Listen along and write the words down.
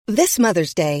This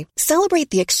Mother's Day, celebrate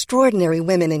the extraordinary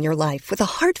women in your life with a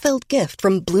heartfelt gift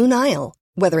from Blue Nile.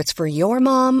 Whether it's for your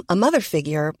mom, a mother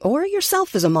figure, or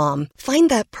yourself as a mom, find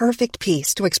that perfect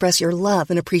piece to express your love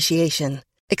and appreciation.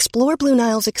 Explore Blue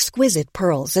Nile's exquisite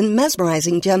pearls and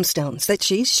mesmerizing gemstones that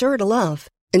she's sure to love.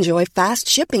 Enjoy fast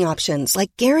shipping options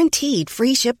like guaranteed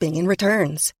free shipping and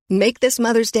returns. Make this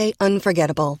Mother's Day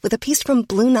unforgettable with a piece from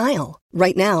Blue Nile.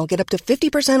 Right now, get up to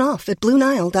 50% off at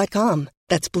BlueNile.com.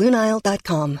 That's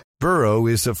BlueNile.com. Burrow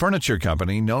is a furniture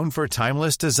company known for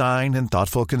timeless design and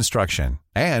thoughtful construction,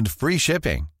 and free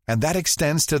shipping, and that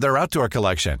extends to their outdoor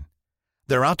collection.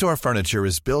 Their outdoor furniture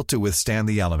is built to withstand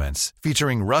the elements,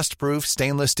 featuring rust-proof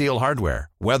stainless steel hardware,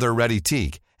 weather-ready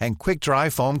teak, and quick-dry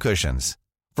foam cushions.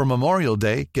 For Memorial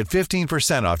Day, get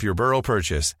 15% off your Burrow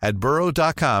purchase at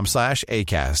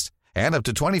burrow.com/ACAST and up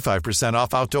to 25%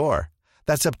 off outdoor.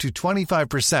 That's up to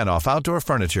 25% off outdoor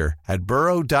furniture at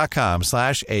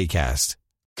burrow.com/ACAST.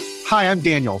 Hi, I'm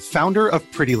Daniel, founder of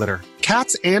Pretty Litter.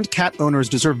 Cats and cat owners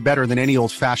deserve better than any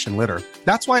old-fashioned litter.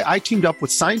 That's why I teamed up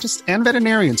with scientists and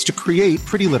veterinarians to create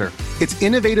Pretty Litter. Its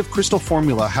innovative crystal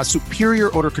formula has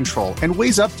superior odor control and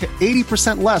weighs up to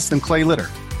 80% less than clay litter.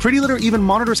 Pretty Litter even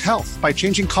monitors health by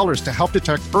changing colors to help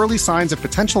detect early signs of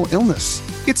potential illness.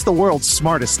 It's the world's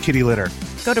smartest kitty litter.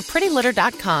 Go to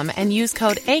prettylitter.com and use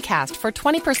code ACAST for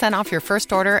 20% off your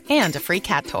first order and a free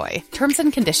cat toy. Terms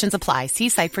and conditions apply. See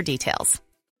site for details.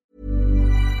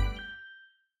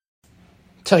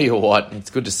 Tell you what,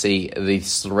 it's good to see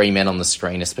these three men on the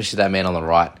screen, especially that man on the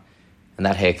right. And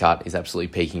that haircut is absolutely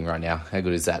peaking right now. How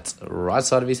good is that? Right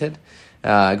side of his head.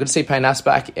 Good to see Payne Haas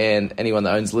back, and anyone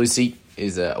that owns Lucy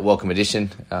is a welcome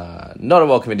addition. Not a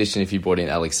welcome addition if you brought in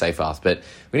Alex Seyfarth, but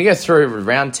we're going to go through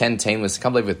round 10 team list. I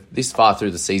can't believe we're this far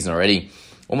through the season already.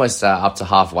 Almost up to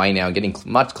halfway now and getting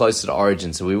much closer to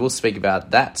Origin. So we will speak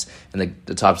about that and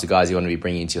the types of guys you want to be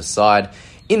bringing into your side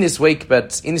in this week.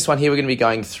 But in this one here, we're going to be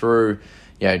going through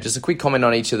just a quick comment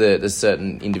on each of the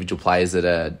certain individual players that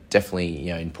are definitely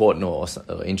important or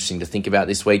interesting to think about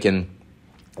this week. And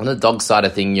on the dog side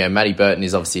of thing, Matty Burton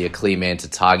is obviously a clear man to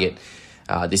target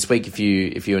this week.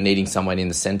 If you're needing someone in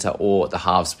the centre or the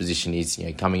halves position, he's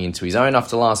coming into his own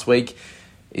after last week.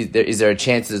 Is there a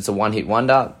chance that it's a one-hit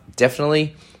wonder?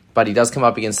 Definitely, but he does come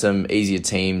up against some easier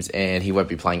teams, and he won't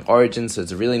be playing Origin, so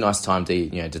it's a really nice time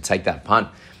to take that punt.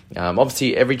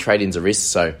 Obviously, every trade-in's a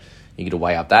risk, so you got to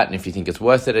weigh up that, and if you think it's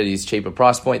worth it at his cheaper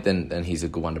price point, then he's a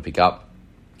good one to pick up.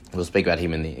 We'll speak about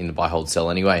him in the buy, hold,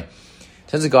 sell anyway. In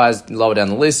terms of guys lower down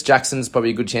the list, Jackson's probably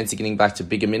a good chance of getting back to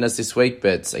bigger minutes this week,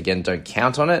 but again, don't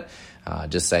count on it.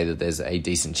 Just say that there's a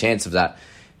decent chance of that.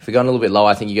 If we're going a little bit low,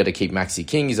 I think you got to keep Maxi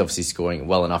King. He's obviously scoring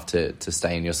well enough to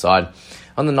stay in your side.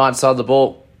 On the night side of the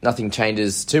ball, nothing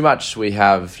changes too much. We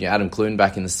have Adam Clune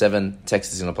back in the 7.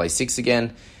 Texas is going to play 6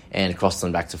 again, and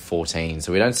Crossland back to 14.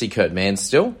 So we don't see Kurt Mann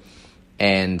still,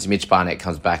 and Mitch Barnett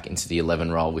comes back into the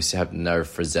 11 role. We still have no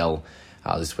Frizzell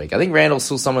this week. I think Randall's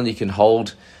still someone you can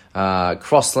hold.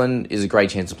 Crossland is a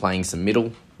great chance of playing some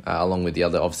middle, along with the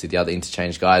other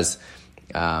interchange guys.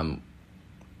 The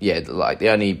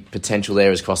only potential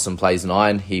there is Crossland plays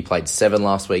 9. He played 7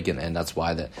 last week, and that's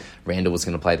why that Randall was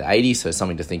going to play the 80, so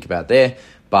something to think about there.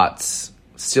 But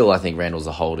still, I think Randall's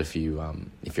a hold if you're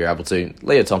able to.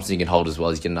 Leo Thompson you can hold as well.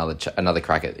 He's getting another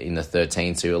crack in the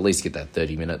 13, so you at least get that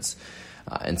 30 minutes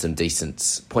and some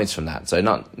decent points from that. So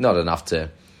not enough to,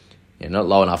 not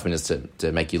low enough minutes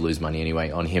to make you lose money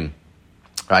anyway on him.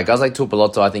 All right, guys like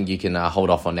Tuipulotu, I think you can hold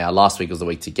off on now. Last week was the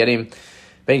week to get him.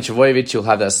 Benny Travojevic, you'll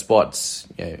have that spot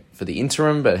for the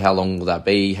interim, but how long will that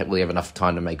be? Will he have enough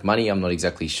time to make money? I'm not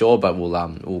exactly sure, but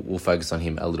we'll focus on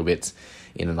him a little bit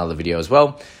in another video as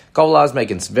well. Kolar's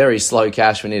making some very slow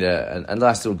cash. We need a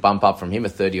nice little bump up from him. A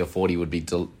 30 or 40 would be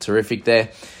terrific there.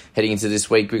 Heading into this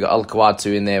week, we got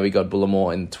Alkawatu in there. We got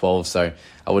Bullimore in 12, so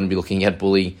I wouldn't be looking at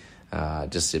Bully.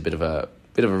 Just a bit of a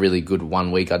really good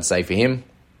 1 week, I'd say, for him.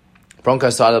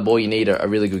 Broncos side of the ball, you need a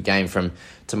really good game from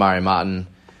Tamari Martin.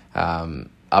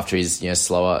 After his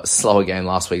slower game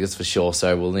last week, that's for sure.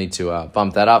 So we'll need to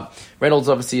bump that up. Reynolds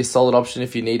obviously a solid option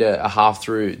if you need a half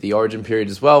through the Origin period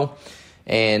as well.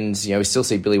 And we still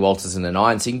see Billy Walters in the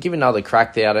 9, so you can give another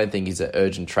crack there. I don't think he's an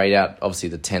urgent trade out. Obviously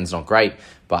the 10's not great,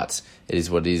 but it is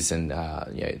what it is. And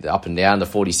the up and down, the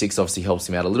 46 obviously helps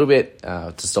him out a little bit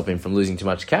to stop him from losing too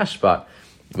much cash. But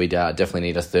we definitely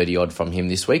need a 30 odd from him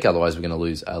this week. Otherwise we're going to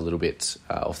lose a little bit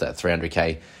off that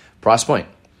 300k price point.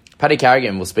 Paddy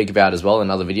Carrigan we'll speak about as well in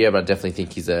another video, but I definitely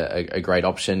think he's a great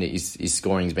option. His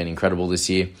scoring has been incredible this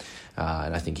year,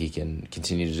 and I think he can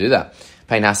continue to do that.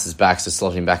 Payne Haas is back, so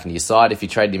slot him back into your side. If you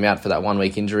traded him out for that 1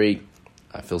 week injury,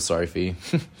 I feel sorry for you.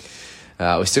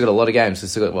 We've still got a lot of games. We've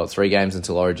still got, 3 games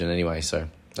until Origin anyway, so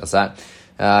that's that.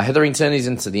 Hetherington is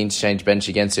into the interchange bench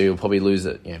again, so he'll probably lose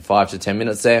 5 to 10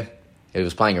 minutes there. He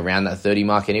was playing around that 30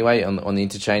 mark anyway on the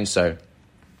interchange, so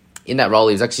in that role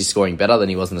he was actually scoring better than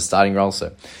he was in the starting role,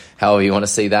 so however you want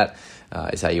to see that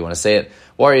is how you want to see it.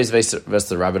 Warriors versus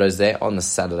the Rabbitohs there on the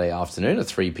Saturday afternoon at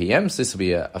 3 p.m, so this will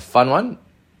be a fun one.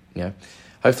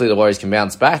 Hopefully the Warriors can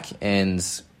bounce back, and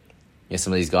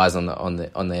some of these guys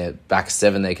on their back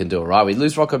seven they can do it right. We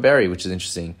lose Rocco Berry, which is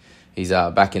interesting. He's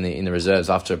back in the reserves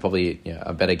after probably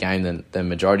a better game than the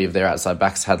majority of their outside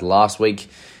backs had last week.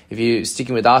 If you're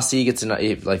sticking with Darcy, he gets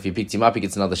if you picked him up, he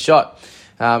gets another shot.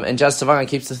 And Jazz Tavanga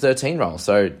keeps the 13 role.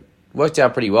 So worked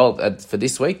out pretty well for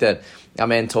this week that our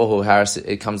man Tohu Harris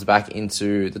comes back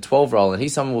into the 12 role. And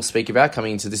he's someone we'll speak about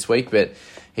coming into this week. But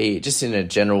he, just in a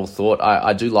general thought,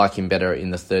 I do like him better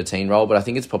in the 13 role. But I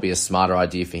think it's probably a smarter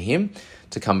idea for him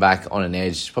to come back on an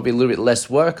edge. Probably a little bit less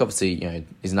work. Obviously,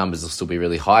 his numbers will still be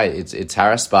really high. It's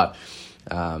Harris, but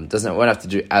won't have to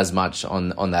do as much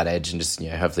on that edge, and just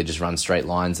hopefully just run straight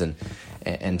lines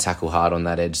and tackle hard on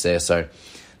that edge there. So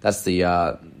that's the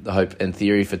hope and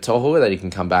theory for Tohu, that he can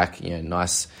come back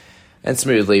nice and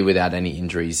smoothly without any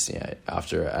injuries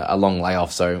after a long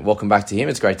layoff. So welcome back to him.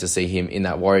 It's great to see him in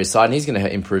that Warriors side, and he's going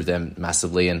to improve them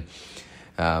massively. And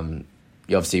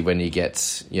obviously when you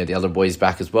get the other boys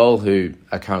back as well, who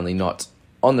are currently not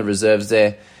on the reserves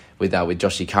there with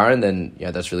Joshy Curran, then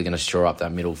that's really going to shore up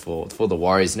that middle for the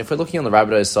Warriors. And if we're looking on the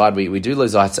Rabbitohs side, we do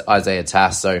lose Isaiah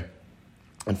Tass, so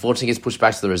unfortunately gets pushed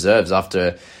back to the reserves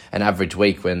after an average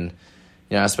week when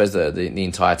I suppose the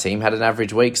entire team had an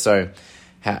average week. So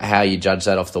how you judge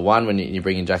that off the one when you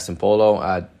bring in Jackson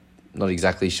Paulo, not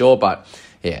exactly sure, but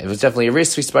it was definitely a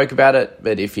risk. We spoke about it,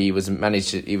 but if he was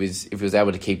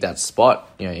able to keep that spot,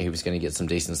 he was going to get some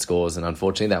decent scores. And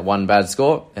unfortunately, that one bad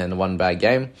score and one bad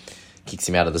game kicks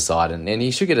him out of the side. And he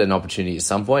should get an opportunity at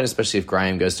some point, especially if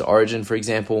Graham goes to Origin, for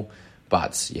example.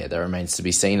 But that remains to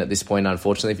be seen at this point.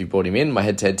 Unfortunately, if you brought him in, my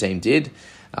head-to-head team did,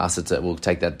 so we'll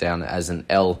take that down as an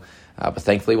L. But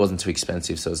thankfully, it wasn't too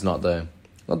expensive, so it's not the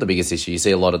biggest issue. You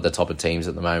see a lot of the top of teams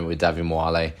at the moment with Davi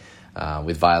Moale,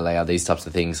 with Vialea, these types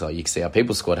of things. So you can see our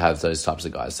People Squad have those types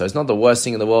of guys. So it's not the worst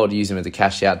thing in the world to use him as a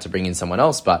cash out to bring in someone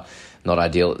else, but not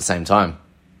ideal at the same time.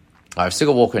 I've still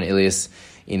got Walker and Ilias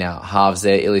in our halves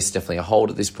there. Ilias is definitely a hold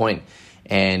at this point.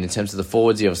 And in terms of the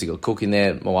forwards, you obviously got Cook in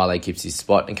there. Moale keeps his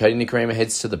spot, and Cody Nikorima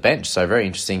heads to the bench. So very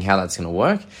interesting how that's going to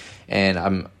work.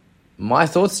 And my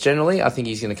thoughts generally, I think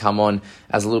he's going to come on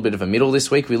as a little bit of a middle this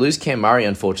week. We lose Cam Murray,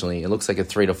 unfortunately. It looks like a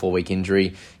 3 to 4 week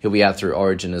injury. He'll be out through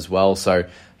Origin as well. So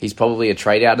he's probably a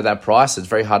trade out of that price. It's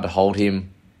very hard to hold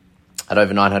him at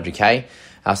over 900k.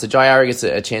 So Jaiyara gets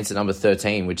a chance at number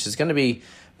 13, which is going to be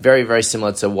very, very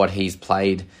similar to what he's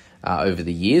played over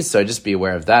the years. So just be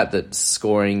aware of that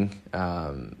scoring,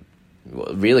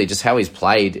 really just how he's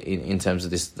played in terms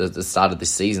of the start of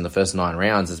this season, the first 9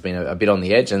 rounds has been a bit on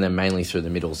the edge and then mainly through the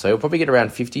middle. So he'll probably get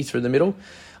around 50 through the middle.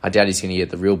 I doubt he's going to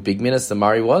get the real big minutes that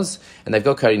Murray was. And they've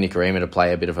got Cody Nikorima to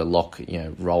play a bit of a lock,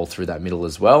 role through that middle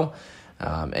as well.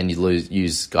 And you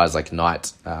use guys like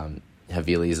Knight,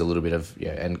 Havili is a little bit of,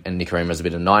 and Nikorima is a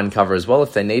bit of 9 cover as well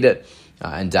if they need it.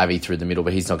 And Davi through the middle,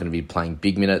 but he's not going to be playing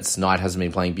big minutes. Knight hasn't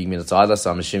been playing big minutes either, so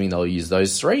I'm assuming they'll use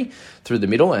those 3 through the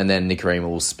middle, and then Nikorima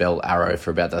will spell Arrow for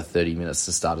about that 30 minutes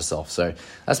to start us off. So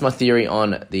that's my theory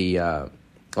on the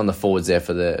forwards there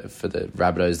for the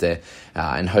Rabbitohs there.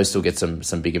 And Host will get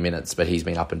some bigger minutes, but he's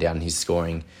been up and down in his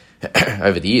scoring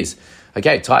over the years.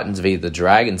 Okay, Titans v the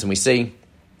Dragons, and we see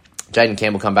Jaden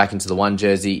Campbell come back into the 1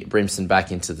 jersey, Brimson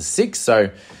back into the 6. So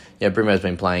Brimo's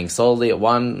been playing solidly at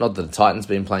 1. Not that the Titans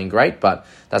been playing great, but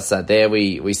that's that there.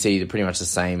 We see pretty much the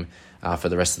same for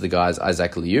the rest of the guys.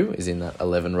 Isaac Liu is in that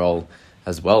 11 role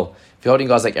as well. If you're holding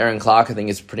guys like Aaron Clark, I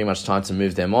think it's pretty much time to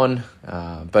move them on.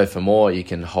 Both for more, you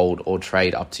can hold or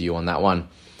trade, up to you on that one.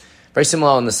 Very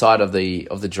similar on the side of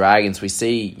the Dragons. We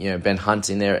see Ben Hunt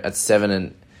in there at 7,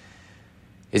 and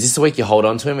is this the week you hold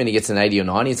on to him when he gets an 80 or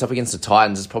 90? It's up against the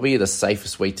Titans. It's probably the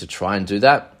safest week to try and do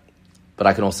that. But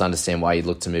I can also understand why you'd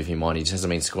look to move him on. He just hasn't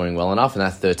been scoring well enough, and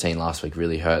that 13 last week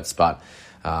really hurts. But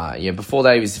before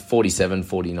that, he was 47,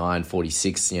 49,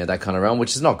 46, that kind of realm,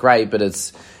 which is not great, but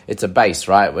it's a base,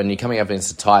 right? When you're coming up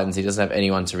against the Titans, he doesn't have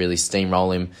anyone to really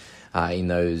steamroll him in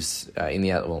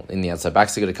the outside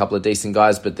backs. They've got a couple of decent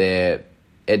guys, but their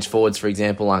edge forwards, for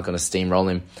example, aren't going to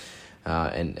steamroll him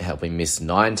and help him miss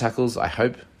 9 tackles, I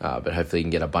hope. But hopefully he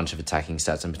can get a bunch of attacking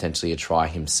stats and potentially a try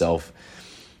himself.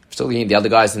 Still looking at the other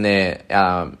guys in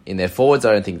their forwards,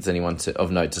 I don't think there's anyone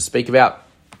of note to speak about.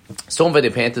 Storm v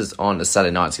the Panthers on a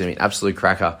Saturday night. It's going to be an absolute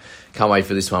cracker. Can't wait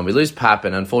for this one. We lose Pap,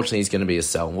 and unfortunately he's going to be a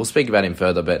sell. We'll speak about him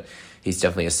further, but he's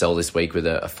definitely a sell this week with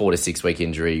a 4 to 6 week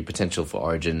injury, potential for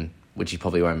Origin, which he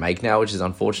probably won't make now, which is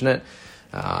unfortunate.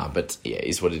 But yeah,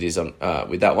 is what it is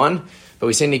with that one. But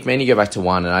we see Nick Meaney go back to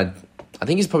 1, and I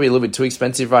think he's probably a little bit too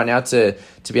expensive right now to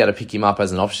be able to pick him up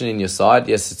as an option in your side.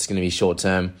 Yes, it's going to be short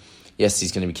term. Yes,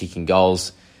 he's going to be kicking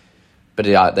goals.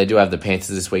 But they do have the Panthers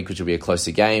this week, which will be a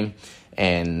closer game.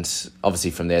 And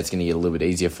obviously from there, it's going to get a little bit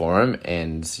easier for him.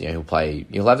 And he'll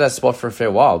have that spot for a fair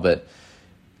while. But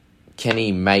can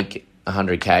he make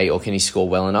 100K, or can he score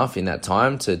well enough in that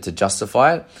time to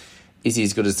justify it? Is he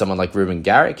as good as someone like Ruben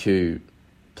Garrick, who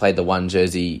played the 1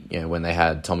 jersey, when they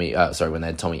had Tommy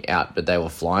out, but they were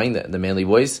flying, the Manly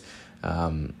boys.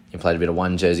 He played a bit of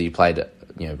 1 jersey,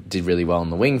 did really well on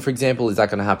the wing, for example. Is that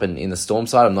going to happen in the Storm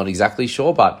side? I'm not exactly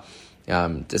sure, but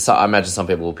I imagine some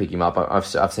people will pick him up.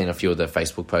 I've seen a few of the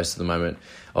Facebook posts at the moment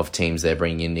of teams there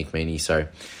bringing in Nick Meaney. So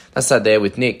that's that there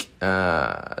with Nick.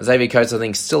 Xavier Coates, I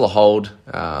think, still a hold.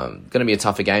 Going to be a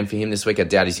tougher game for him this week. I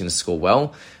doubt he's going to score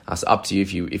well. So up to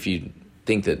you if you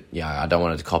think that, I don't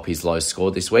want to copy his low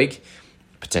score this week,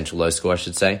 potential low score, I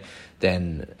should say,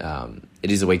 then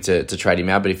it is a week to trade him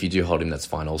out. But if you do hold him, that's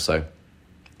fine also.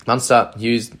 Munster,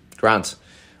 Hughes, Grant,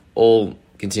 all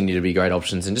continue to be great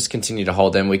options, and just continue to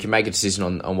hold them. We can make a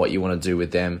decision on what you want to do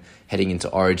with them heading into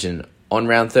Origin on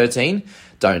round 13.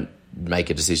 Don't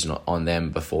make a decision on them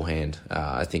beforehand.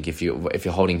 I think if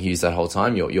you're holding Hughes that whole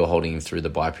time, you're holding him through the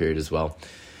bye period as well.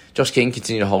 Josh King,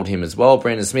 continue to hold him as well.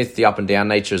 Brandon Smith, the up and down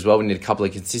nature as well. We need a couple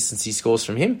of consistency scores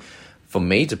from him for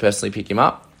me to personally pick him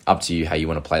up. Up to you how you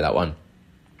want to play that one.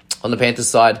 On the Panthers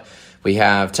side, we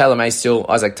have Taylor May still,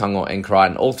 Isaac Tungo and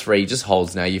Crichton. All three just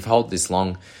holds now. You've held this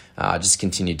long. Just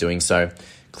continue doing so.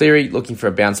 Cleary, looking for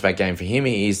a bounce-back game for him.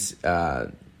 He is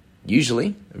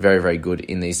usually very, very good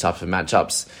in these types of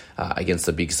matchups against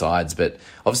the big sides. But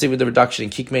obviously with the reduction in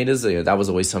kick meters, that was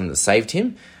always something that saved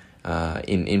him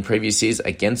in previous years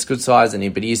against good sides.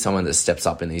 But he is someone that steps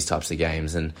up in these types of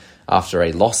games. And after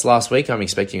a loss last week, I'm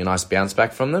expecting a nice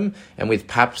bounce-back from them. And with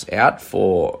Paps out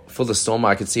for the Storm,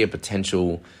 I could see a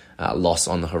potential loss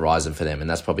on the horizon for them. And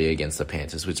that's probably against the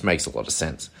Panthers, which makes a lot of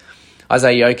sense.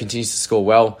 Isaiah Yeo continues to score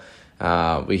well.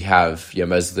 We have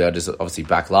Moses Leod is obviously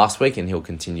back last week, and he'll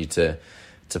continue to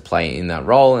play in that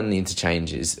role, and the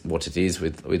interchange is what it is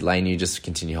with Lane. You just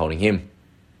continue holding him.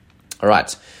 All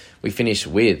right, we finish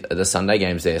with the Sunday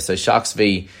games there. So Sharks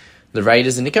v the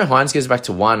Raiders, and Nico Hines goes back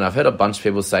to 1. I've heard a bunch of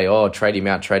people say, trade him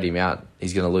out.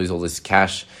 He's going to lose all this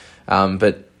cash.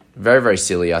 But very, very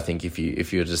silly, I think, if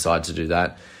you decide to do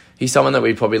that. He's someone that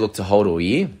we'd probably look to hold all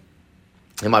year.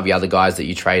 There might be other guys that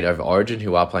you trade over Origin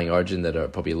who are playing Origin that are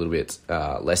probably a little bit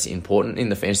less important in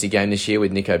the fantasy game this year,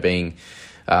 with Nico being,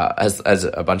 as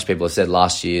a bunch of people have said,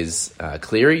 last year's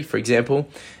Cleary, for example.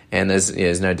 And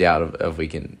there's no doubt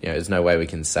there's no way we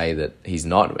can say that he's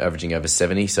not averaging over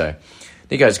 70. So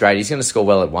Nico's great. He's going to score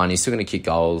well at 1. He's still going to kick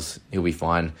goals. He'll be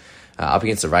fine. Up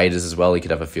against the Raiders as well, he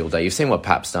could have a field day. You've seen what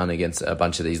Pap's done against a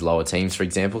bunch of these lower teams, for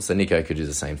example. So Nico could do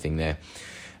the same thing there.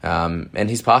 And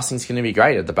his passing is going to be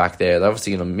great at the back there. They're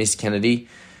obviously going to miss Kennedy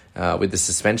with the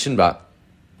suspension, but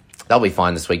they'll be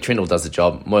fine this week. Trindle does the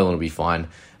job. Moylan will be fine.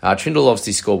 Trindle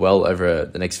obviously scored well over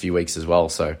the next few weeks as well,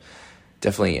 so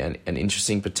definitely an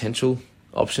interesting potential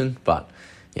option. But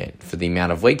yeah, for the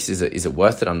amount of weeks, is it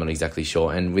worth it? I'm not exactly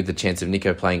sure. And with the chance of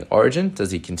Nico playing Origin,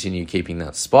 does he continue keeping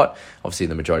that spot? Obviously,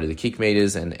 the majority of the kick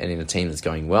meters and in a team that's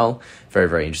going well. Very,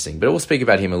 very interesting. But we'll speak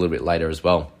about him a little bit later as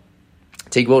well.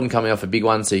 Teague Walton coming off a big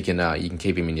one, so you can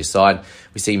keep him in your side.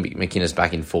 We see McInnes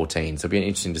back in 14, so it'll be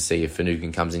interesting to see if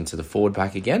Finucane comes into the forward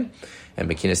pack again and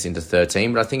McInnes into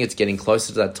 13. But I think it's getting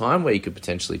closer to that time where you could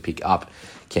potentially pick up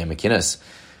Cam McInnes.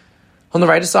 On the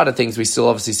Raiders side of things, we still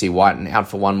obviously see Whiten out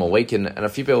for one more week, and a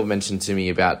few people mentioned to me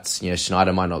about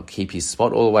Schneider might not keep his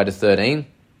spot all the way to 13,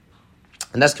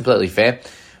 and that's completely fair.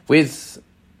 With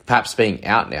Paps being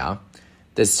out now,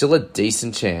 there's still a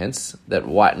decent chance that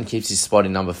Whiten keeps his spot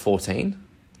in number 14.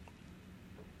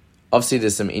 Obviously,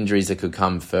 there's some injuries that could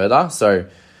come further. So,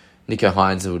 Nico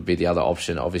Hines would be the other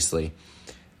option, obviously.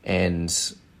 And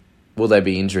will there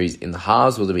be injuries in the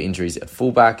halves? Will there be injuries at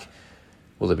fullback?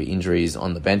 Will there be injuries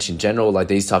on the bench in general? Like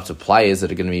these types of players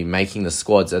that are going to be making the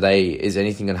squads, is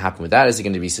anything going to happen with that? Is it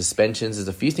going to be suspensions? There's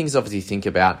a few things obviously to think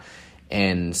about.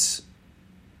 And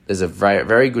there's a very,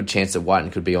 very good chance that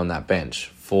Whiten could be on that bench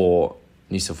for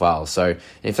New South Wales. So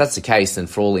if that's the case, then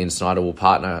Frawley and Snyder will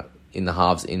partner in the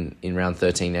halves in round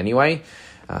 13 anyway.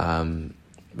 But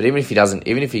even if he doesn't,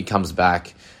 even if he comes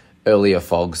back earlier,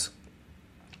 Fogs,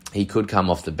 he could come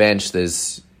off the bench.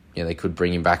 There's, they could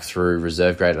bring him back through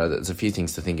reserve grade. There's a few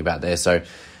things to think about there. So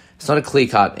it's not a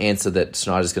clear-cut answer that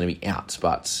Snyder's going to be out,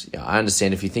 but I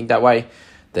understand if you think that way,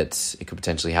 that it could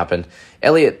potentially happen.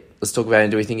 Elliott, let's talk about him.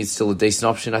 Do we think he's still a decent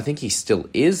option? I think he still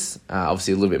is.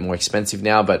 Obviously a little bit more expensive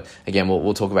now, but again,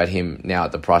 we'll talk about him now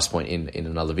at the price point in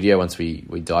another video once we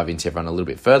dive into everyone a little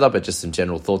bit further, but just some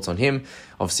general thoughts on him.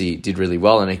 Obviously did really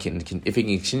well, and if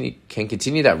he can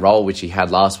continue that role which he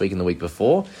had last week and the week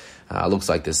before, looks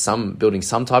like there's building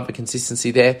some type of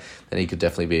consistency there, then he could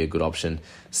definitely be a good option.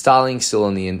 Starling still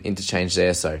on the interchange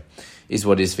there, so is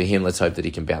what it is for him. Let's hope that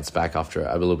he can bounce back after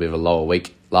a little bit of a lower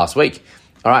week last week.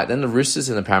 All right, then the Roosters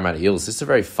and the Parramatta Eels. This is a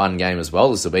very fun game as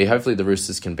well, this will be. Hopefully the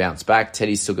Roosters can bounce back.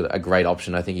 Teddy's still got a great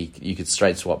option. I think you could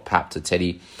straight swap Pap to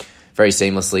Teddy very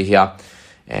seamlessly here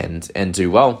and do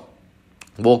well.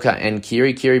 Walker and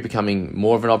Kiri becoming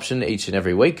more of an option each and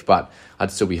every week, but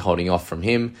I'd still be holding off from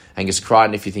him. Angus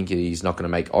Crichton, if you think he's not going to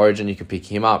make Origin, you can pick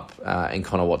him up. And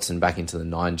Connor Watson back into the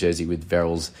 9 jersey with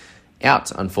Verrills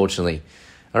out, unfortunately.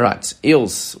 All right,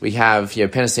 Eels. We have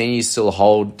Penasini still a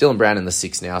hold. Dylan Brown in the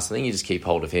 6 now, so I think you just keep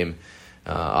hold of him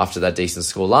after that decent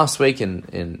score last week.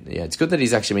 And it's good that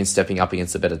he's actually been stepping up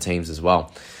against the better teams as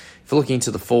well. If we're looking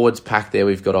into the forwards pack there,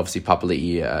 we've got obviously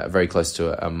Papali'i very close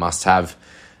to a must-have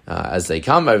as they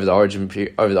come over the origin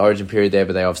period there,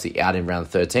 but they're obviously out in round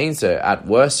 13. So at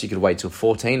worst, you could wait till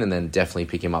 14 and then definitely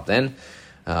pick him up then,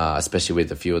 especially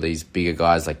with a few of these bigger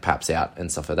guys like Pap's out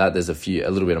and stuff like that. There's a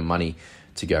little bit of money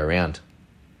to go around.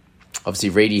 Obviously,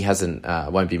 Reedy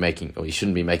won't be making, or he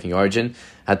shouldn't be making Origin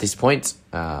at this point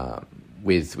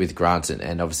with Grant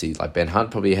and obviously like Ben Hunt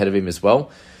probably ahead of him as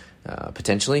well,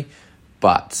 potentially.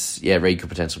 But yeah, Reed could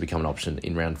potentially become an option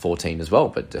in round 14 as well,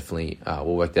 but definitely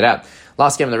we'll work that out.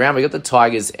 Last game of the round, we got the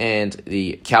Tigers and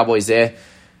the Cowboys there.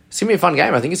 It's going to be a fun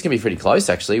game. I think it's going to be pretty close,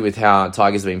 actually, with how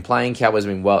Tigers have been playing. Cowboys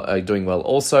have been doing well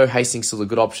also. Hastings still a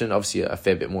good option, obviously a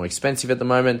fair bit more expensive at the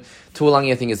moment.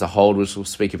 Tuolangi, I think, is a hold, which we'll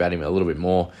speak about him a little bit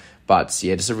more. But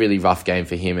yeah, just a really rough game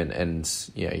for him, and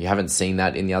you haven't seen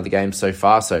that in the other games so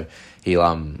far, so he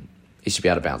should be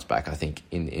able to bounce back, I think,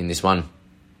 in this one.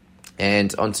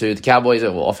 And onto the Cowboys,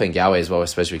 or Offense Galway as well,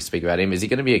 especially we can speak about him. Is he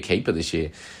going to be a keeper this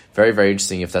year? Very, very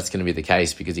interesting if that's going to be the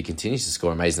case, because he continues to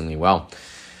score amazingly well.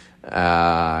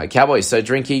 Cowboys, so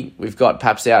Drinky, we've got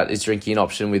Paps out. Is Drinky an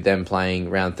option with them playing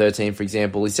round 13, for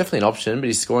example? He's definitely an option, but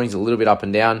his scoring's a little bit up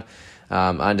and down.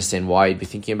 I understand why you'd be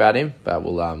thinking about him, but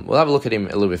we'll have a look at him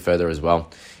a little bit further as well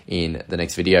in the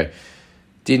next video.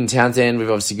 Dearden Townsend, we've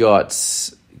obviously got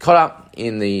Cotter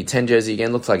in the 10 jersey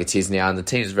again. Looks like it's his now, and the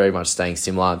team is very much staying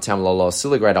similar. Tamalolo,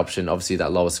 still a great option. Obviously,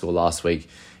 that lower score last week,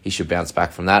 he should bounce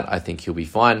back from that. I think he'll be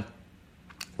fine.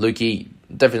 Lukey,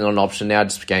 definitely not an option now,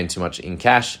 just gained too much in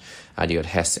cash. You got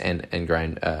Hess and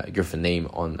Griffin Neem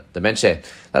on the bench there.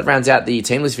 That rounds out the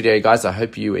team list video, guys. I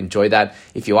hope you enjoyed that.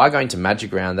 If you are going to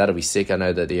Magic Round, that'll be sick. I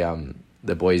know that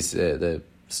the boys, the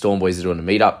Storm boys, are doing a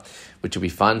meetup, which will be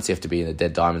fun. So you have to be in the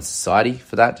Dead Diamond Society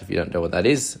for that. If you don't know what that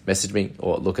is, message me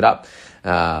or look it up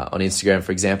on Instagram,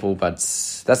 for example. But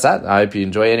that's that. I hope you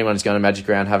enjoy. Anyone who's going to Magic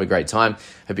Round, have a great time.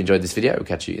 Hope you enjoyed this video. We'll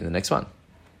catch you in the next one.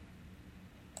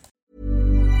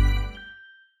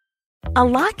 A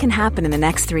lot can happen in the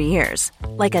next 3 years.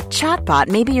 Like a chatbot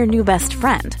may be your new best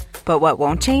friend. But what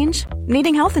won't change?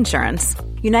 Needing health insurance.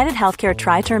 United Healthcare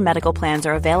Tri-Term Medical Plans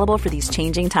are available for these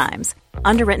changing times.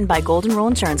 Underwritten by Golden Rule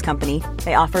Insurance Company,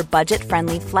 they offer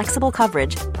budget-friendly, flexible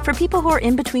coverage for people who are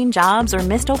in between jobs or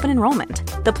missed open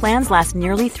enrollment. The plans last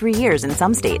nearly 3 years in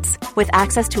some states, with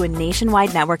access to a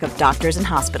nationwide network of doctors and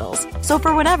hospitals. So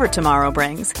for whatever tomorrow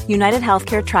brings, United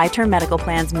Healthcare Tri-Term Medical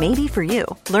Plans may be for you.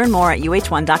 Learn more at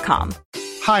uh1.com.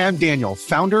 Hi, I'm Daniel,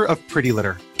 founder of Pretty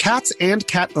Litter. Cats and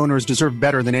cat owners deserve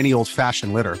better than any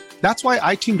old-fashioned litter. That's why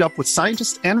I teamed up with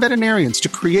scientists and veterinarians to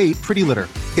create Pretty Litter.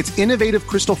 Its innovative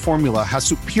crystal formula has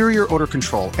superior odor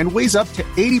control and weighs up to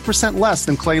 80% less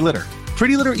than clay litter.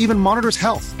 Pretty Litter even monitors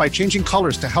health by changing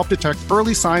colors to help detect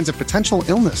early signs of potential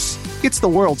illness. It's the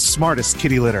world's smartest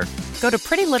kitty litter. Go to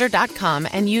prettylitter.com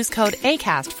and use code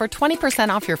ACAST for 20%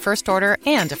 off your first order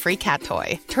and a free cat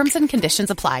toy. Terms and conditions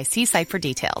apply. See site for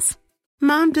details.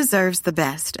 Mom deserves the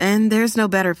best, and there's no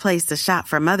better place to shop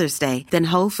for Mother's Day than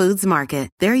Whole Foods Market.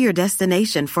 They're your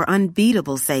destination for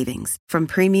unbeatable savings, from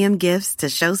premium gifts to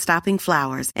show-stopping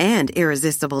flowers and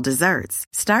irresistible desserts.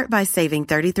 Start by saving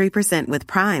 33% with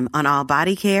Prime on all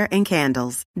body care and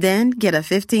candles. Then get a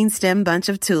 15-stem bunch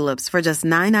of tulips for just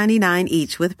 $9.99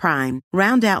 each with Prime.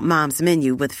 Round out Mom's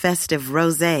menu with festive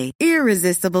rosé,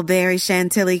 irresistible berry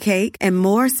chantilly cake, and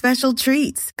more special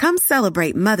treats. Come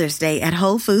celebrate Mother's Day at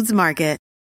Whole Foods Market.